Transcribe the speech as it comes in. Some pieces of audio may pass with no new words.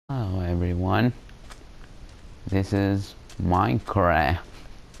Hello everyone, this is Minecraft,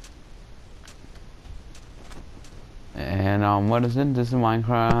 and what is it? This is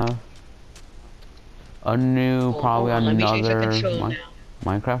Minecraft, a new, probably Let me change the another control now.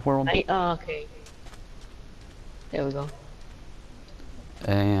 Minecraft world, Okay. There we go.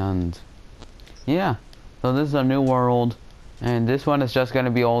 and yeah, so this is a new world, and this one is just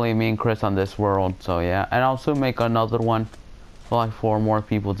gonna be only me and Chris on this world, so yeah, and I'll soon make another one for like 4 more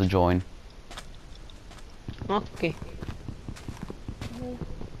people to join. Okay.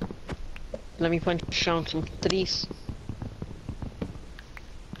 Let me punch down some trees.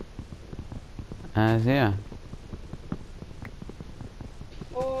 As yeah.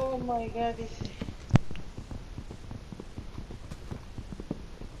 Oh my god,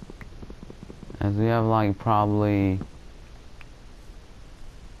 As we have like probably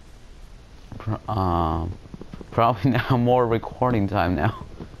now more recording time now.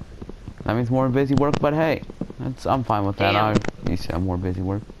 That means more busy work, but hey, I'm fine with that. Damn. I used to have more busy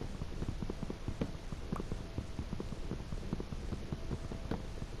work.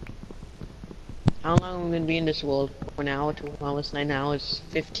 How long are we gonna be in this world? 1 hour, 2 hours, 9 hours,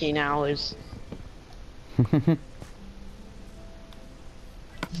 15 hours.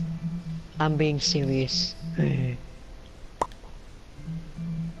 I'm being serious. I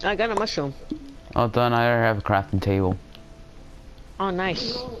got a mushroom. Oh, done. I already have a crafting table. Oh,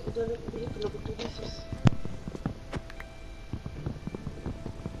 nice.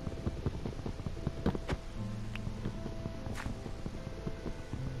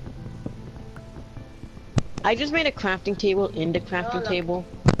 I just made a crafting table in the crafting table.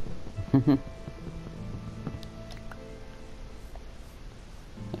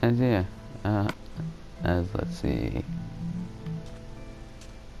 As yeah, as let's see.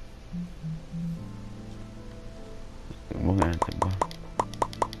 We're gonna think about.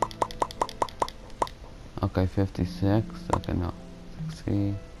 Okay, 56. Okay, no,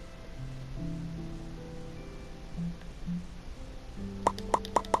 60.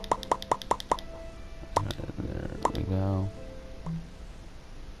 There we go.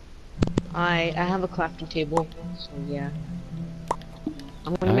 I have a crafting table, so yeah.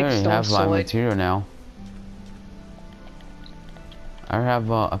 I'm I gonna make already stone have my sword. material now. I have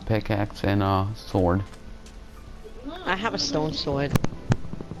a pickaxe and a sword. I have a stone sword.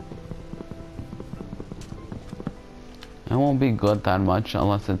 It won't be good that much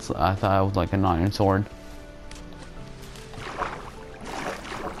unless it's. I thought it was like an iron sword.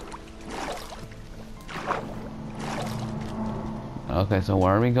 Okay, so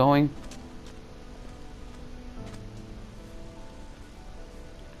where are we going?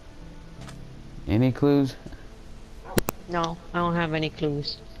 Any clues? No, I don't have any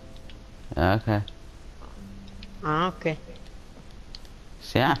clues. Okay. Okay.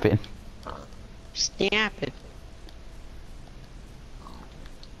 Shopping. Stamp it.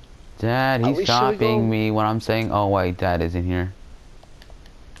 Dad, he's Should we go? stopping me when I'm saying, oh wait, Dad isn't here.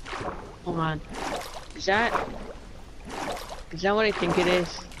 Hold on. Is that what I think it is?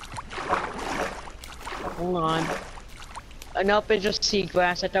 Hold on. Nope, it's just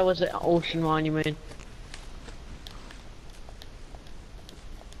seagrass. I thought it was an ocean monument.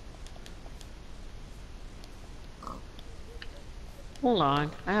 Hold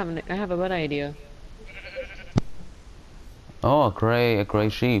on. I have a better idea. Oh, a gray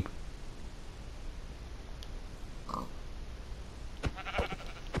sheep.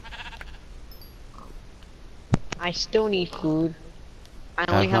 I still need food. I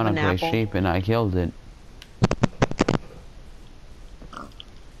I only have found a an gray apple. sheep and I killed it.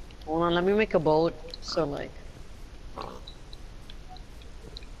 Hold on, let me make a boat. So like,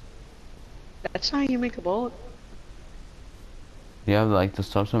 that's how you make a boat. Do you have like the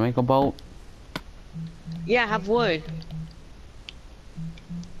stuff to make a boat? Yeah, I have wood.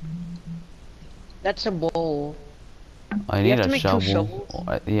 That's a bowl. I You need have to a make 2 shovel.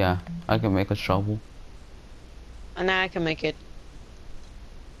 shovels. Yeah, I can make a shovel. And now I can make it.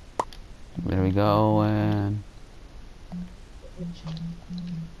 There we go, and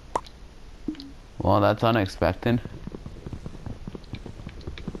well, that's unexpected.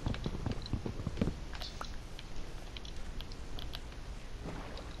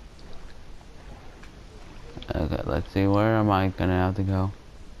 Okay, let's see, where am I gonna have to go?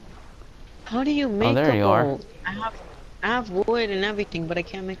 How do you make there a you are. bowl? I have wood and everything, but I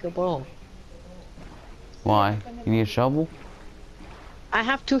can't make a bowl. Why? You need a shovel? I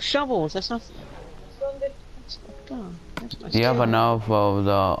have 2 shovels. That's not. That's fucked up. That's Do you have messed up. enough of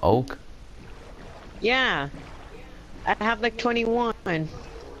the oak? Yeah, I have like 21.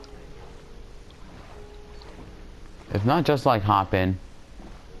 If not, just like hop in.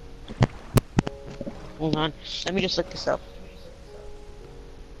 Hold on. Let me just look this up.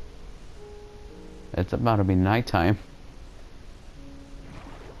 It's about to be nighttime.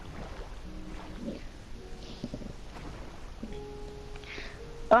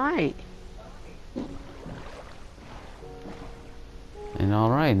 Alright. And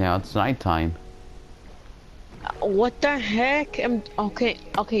alright, now it's nighttime. What the heck?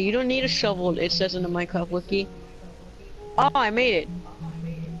 Okay, you don't need a shovel, it says in the Minecraft wiki. Oh, I made it.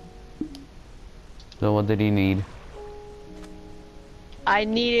 So what did he need? I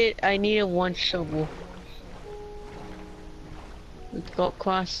needed one shovel. Let's go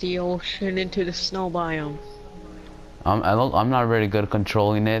across the ocean into the snow biome. I'm not very good at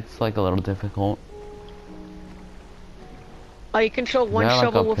controlling it. It's like a little difficult. Oh, you control Is one that like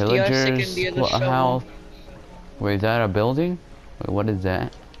shovel a with the other stick and the other shovel. house? Wait, is that a building? Wait, what is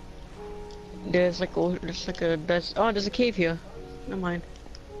that? There's like there's a cave here. Never mind.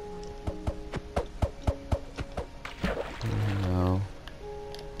 No.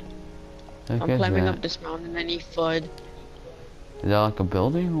 I'm climbing up this mountain. I need FUD. Is that like a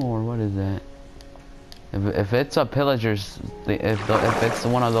building or what is that? If it's a pillagers, if it's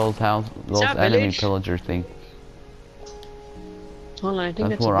one of those those enemy village? pillager thing, Hold on, I think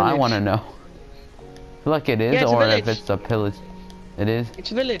that's that's what a village. I want to know. I feel like it is, Yeah, it's a or if village. it's a pillage. It is.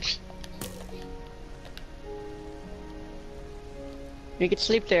 It's a village. You could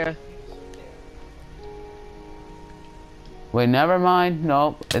sleep there. Wait, never mind.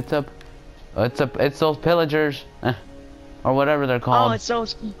 Nope, it's those pillagers, or whatever they're Oh, called. it's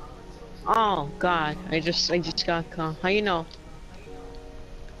those. Oh God, I just got caught. How you know?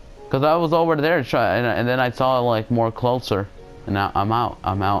 Cause I was over there trying, and then I saw it like more closer, and now I'm out.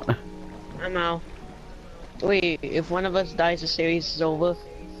 I'm out. I'm out. Wait, if one of us dies, the series is over.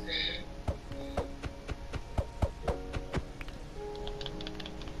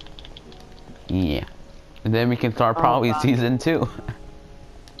 Yeah, and then we can start Oh, probably God. season 2.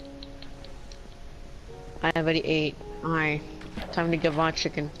 I already ate. Alright, time to give our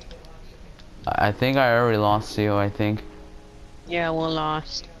chicken. I think I already lost you. I think. Yeah, we're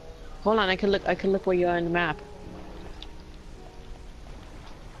lost. Hold on, I can look where you are on the map.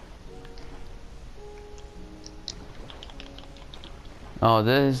 Oh,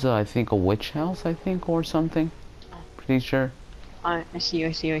 this is I think a witch house. I think or something. Pretty sure. I see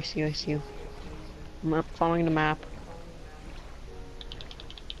you. I'm following the map.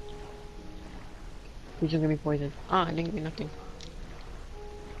 Who's gonna be poisoned? Ah, I didn't give me nothing.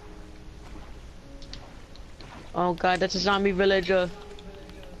 Oh God, that's a zombie villager.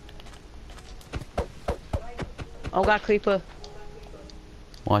 Oh God, creeper.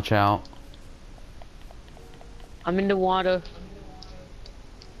 Watch out. I'm in the water.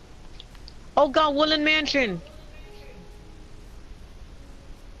 Oh God, wooden mansion.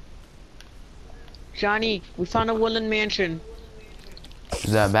 Johnny, we found a wooden mansion.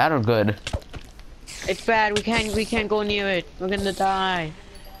 Is that bad or good? It's bad. We can't go near it. We're gonna die.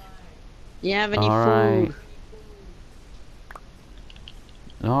 You have any Alright. food?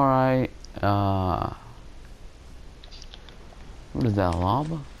 Alright. What is that,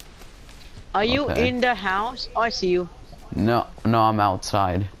 lava? Are you Okay. in the house? Oh, I see you. No, I'm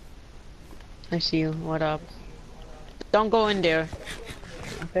outside. I see you. What up? Don't go in there.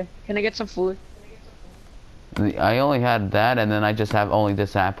 Okay. Can I get some food? I only had that, and then I just have only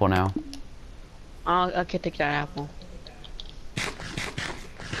this apple now. I can take that apple.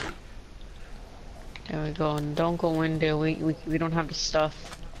 There we go. And don't go in there. We don't have the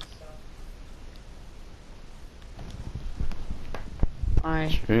stuff.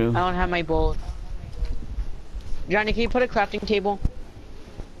 Alright. True. I don't have my bowl. Johnny, can you put a crafting table?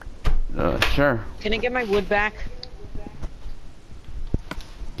 Sure. Can I get my wood back?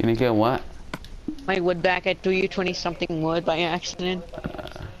 Can you get what? My wood back. I threw you 20 something wood by accident.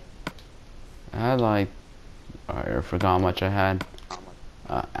 I had like, I forgot how much I had.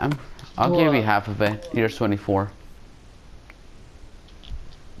 I'll give you half of it. Here's 24.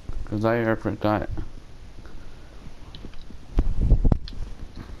 Cause I forgot.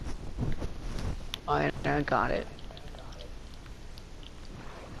 Alright, I got it.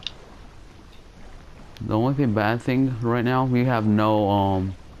 The only bad thing right now, we have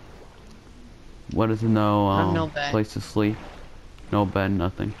no what is it? No bed. place to sleep. No bed,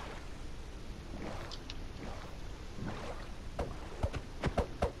 nothing.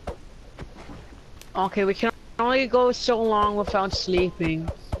 Okay, we can only go so long without sleeping.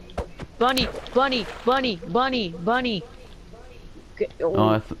 Bunny, bunny, bunny, bunny, bunny. Okay,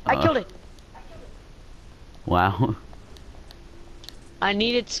 Oh, I killed it. Wow. I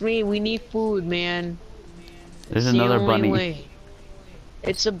need it, me. We need food, man. There's It's the another only bunny. way.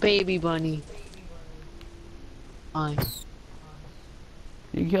 It's a baby bunny. Fine.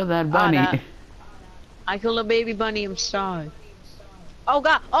 You killed that bunny. I killed a baby bunny. I'm sorry. Oh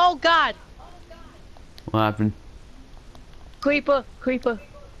god! Oh god! What happened? Creeper! Creeper!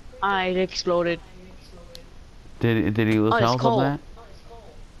 It exploded. Did he lose Oh, it's health of coal. that?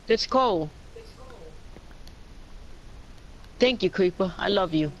 It's coal. Thank you, Creeper. I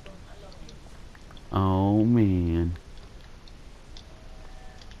love you. Oh man.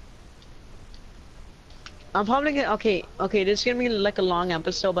 I'm probably gonna. Okay, this is gonna be like a long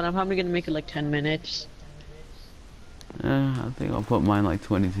episode, but I'm probably gonna make it like 10 minutes. I think I'll put mine like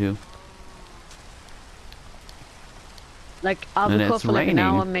 22. Like, I'll And record it's for like an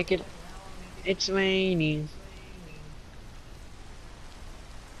hour raining. and make it. It's raining.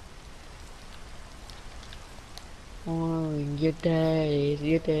 Oh, your day,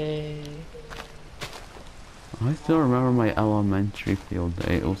 your day. I still remember my elementary field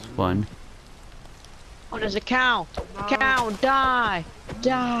day. It was fun. Oh, there's a cow. Cow, die,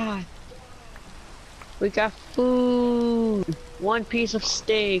 die. We got food. One piece of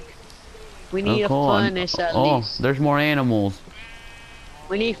steak. We need a cool. furnace at Oh, least. there's more animals.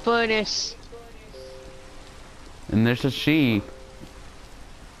 We need furnace. And there's a sheep.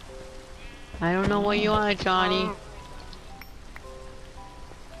 I don't know where you are, Johnny.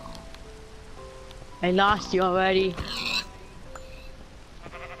 I lost you already.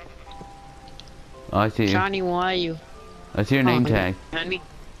 Oh, I see you. Johnny, where are you? I see your name tag. Johnny.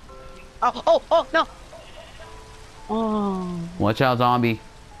 Oh, no. Oh, Watch out, zombie.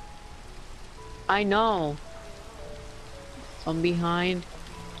 I know. From behind.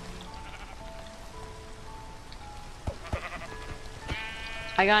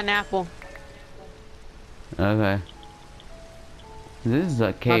 I got an apple. Okay. This is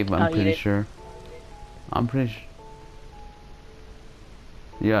a cave, I'll I'm eat pretty it. sure. I'm pretty sure.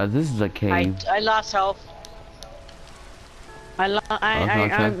 Yeah, this is a cave. I lost health.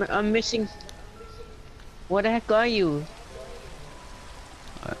 I'm missing. What the heck are you?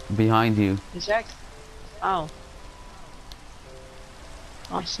 Behind you. Is that? Oh.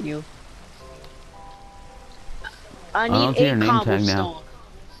 I see you. I don't need see your 8 name tag cobblestone. now.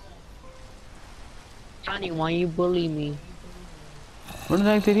 Johnny, why you bully me? Where the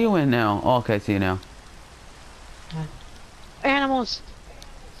heck did you win now? Oh, okay, I see you now. Animals!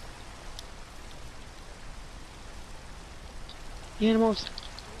 Animals!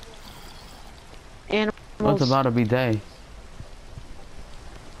 Animals! What's about to be day?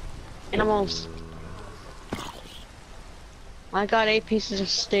 Animals! I got 8 pieces of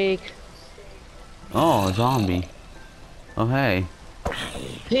steak. Oh, a zombie. Oh, hey.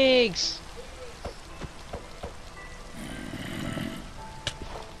 Pigs!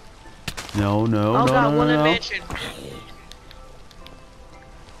 No, no, Oh no, god, no, one no, no. invention.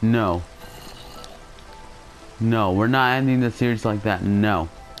 No. No, we're not ending the series like that. No.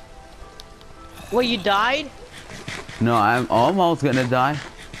 Well, you died? No, I'm almost gonna die.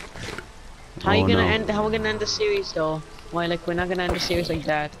 How you Oh, gonna no. end? How we gonna end the series though? Why, like, we're not gonna end the series like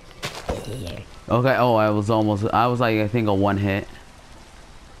that. Okay, oh, I was like, I think a one hit.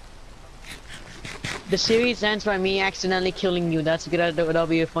 The series ends by me accidentally killing you. That's good. That'll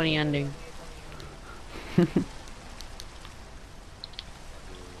be a funny ending.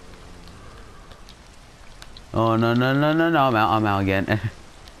 Oh, no, no, no, no, no, I'm out again.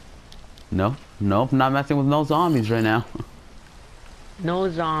 Nope, nope, not messing with no zombies right now. No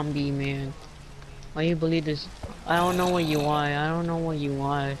zombie, man. Why you believe this? I don't know what you are. I don't know what you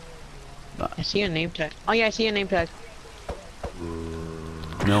are. I see a name tag. Oh yeah, I see a name tag.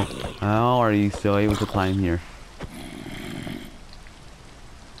 No. How are you still able to climb here?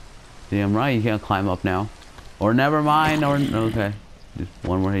 Damn right, you can't climb up now. Or never mind, or okay. Just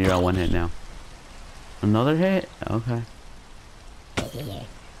one more hit, you're at one hit now. Another hit? Okay.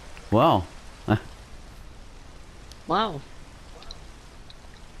 Well. Wow.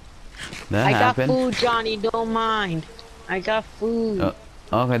 That I got happened. food, Johnny. Don't mind. I got food.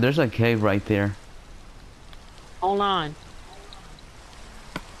 Okay, there's a cave right there. Hold on.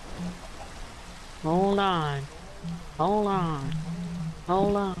 Hold on. Hold on.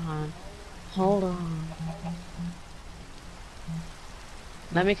 Hold on. Hold on.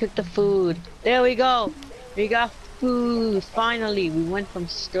 Let me cook the food. There we go. We got food. Finally, we went from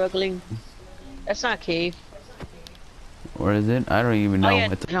struggling. That's not a cave. Or is it? I don't even know. Oh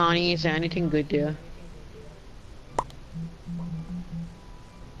yeah, It's Johnny, is there anything good there?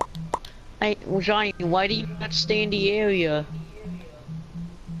 Hey, Johnny, why do you not stay in the area?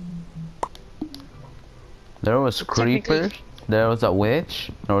 there was Technically- creepers, there was a witch,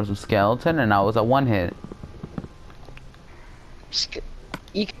 there was a skeleton, and I was at one hit.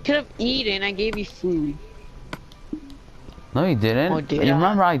 You could have eaten. I gave you food. No, you didn't. Or did You I?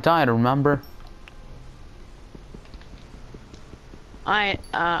 remember I died, remember?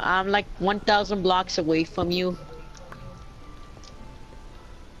 I'm like 1,000 blocks away from you.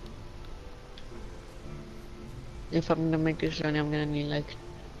 If I'm gonna make this journey, I'm gonna need like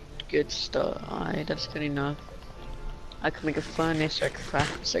good stuff. Alright, that's good enough. I can make a furnace, so I can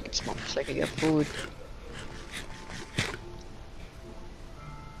craft, so I can smoke, so I can get food.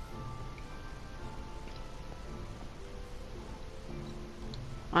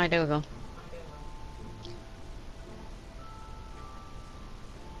 Alright, there we go.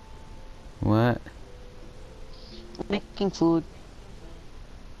 What? Making food.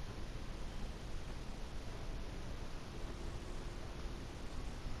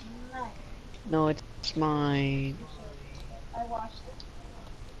 No, it's mine. I watched it.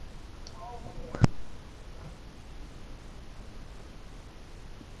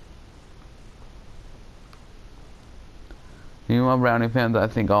 You know what, Brownie fans? I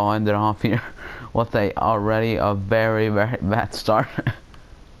think I'll end it off here with a very, very bad start.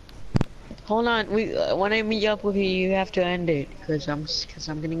 Hold on, when I meet up with you, you have to end it, cause I'm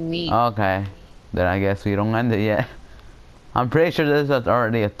getting meat. Okay, then I guess we don't end it yet. I'm pretty sure this is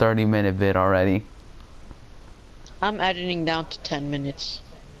already a 30-minute vid already. I'm editing down to 10 minutes.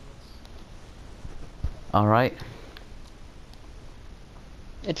 Alright.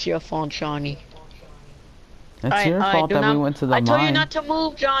 It's your fault, Johnny. It's your fault that we went to the I told you mine. not to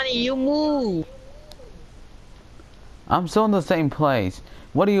move, Johnny. You move. I'm still in the same place.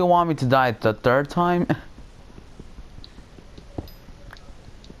 What do you want me to die the third time?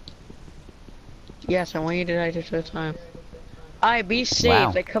 Yes, I want you to die this third time. Alright, be safe.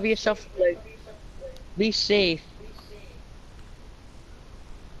 Wow. Like, cover yourself. Like, be safe.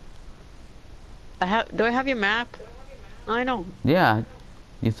 Do I have your map? No, I don't. Yeah,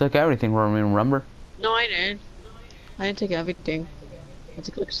 you took everything from me, remember? No, I didn't. I didn't take everything.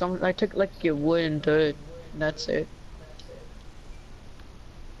 I took like your wood and dirt. And that's it.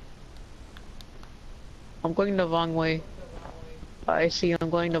 I'm going the wrong way. I see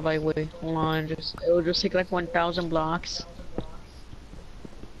I'm going the right way. Hold on, it'll just take like 1,000 blocks.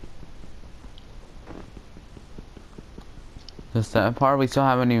 The sad part, we still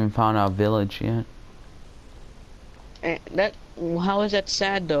haven't even found our village yet. And how is that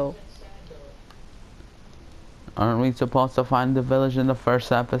sad though? Aren't we supposed to find the village in the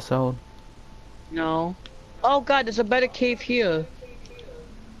first episode? No. Oh god, there's a better cave here.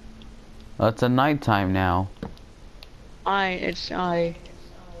 It's a nighttime now. I.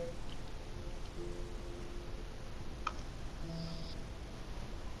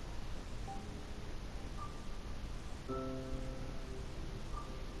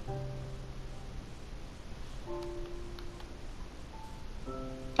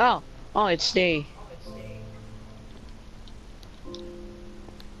 Oh, it's day.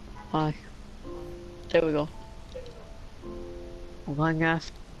 Hi. There we go. I'm going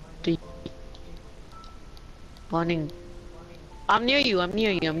after you. Running. I'm near you, I'm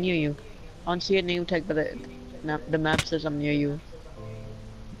near you. I don't see a name tag, but the map says I'm near you.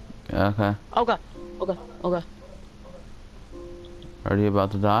 Okay. Oh god, oh god, oh god. Are you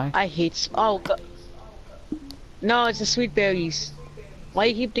about to die? I hate oh god. No, it's the sweet berries. Why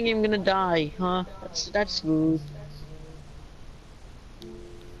you keep thinking I'm gonna die, huh? That's rude.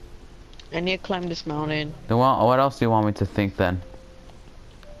 I need to climb this mountain. Then what else do you want me to think then?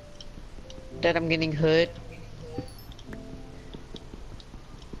 That I'm getting hurt.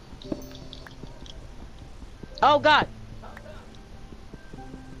 Oh god!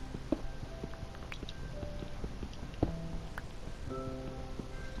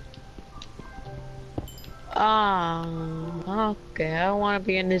 Okay, I don't want to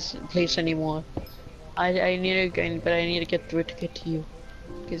be in this place anymore. I need to get, but I need to get through it to get to you.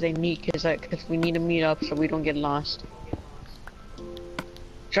 Cause we need to meet up so we don't get lost.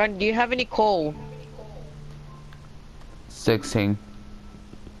 John, do you have any coal? 16.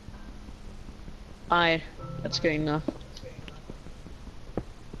 Alright, that's good enough.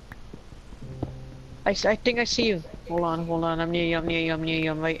 I think I see you. Hold on. I'm near you.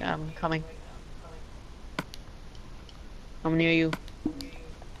 I'm coming. I'm near you.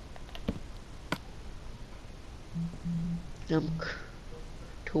 I'm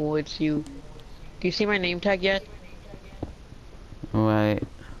towards you. Do you see my name tag yet? Wait.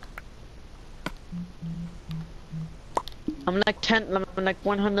 I'm like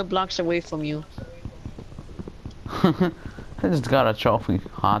 100 blocks away from you. I just got a trophy.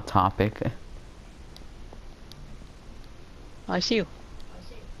 Hot topic. I see you.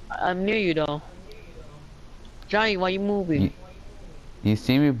 I'm near you though. Johnny, why you moving? You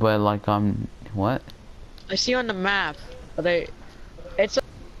see me, but like what? I see you on the map. Are they? It's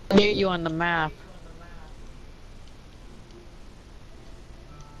near you on the map.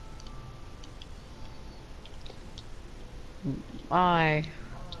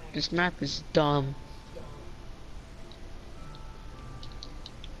 This map is dumb.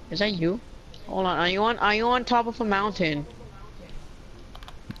 Is that you? Hold on. Are you on top of a mountain?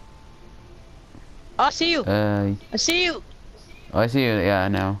 Oh, I see you. I see you. Oh, I see you. Yeah, I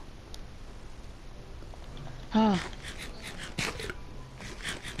know. Ah.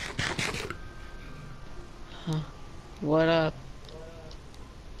 Huh. What up?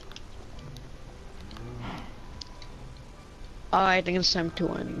 I think it's time to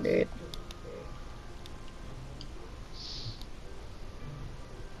end it.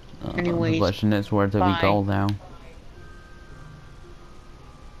 The Anyways, question is, where do we bye. go now?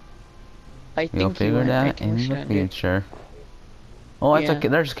 I We'll think figure I that think we in should the end it. future. Oh, it's Yeah. okay.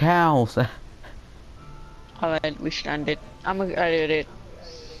 There's cows. Alright, we should end it. I'm gonna edit it.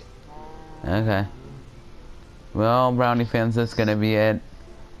 Okay. Well, Brownie fans, that's gonna be it.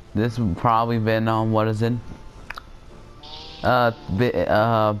 This probably been what is it?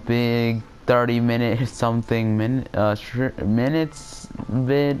 Big 30-minute something minutes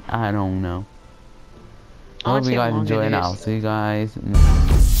bit. I don't know. I hope you Honestly, how guys long it enjoy, and is. I'll see you guys.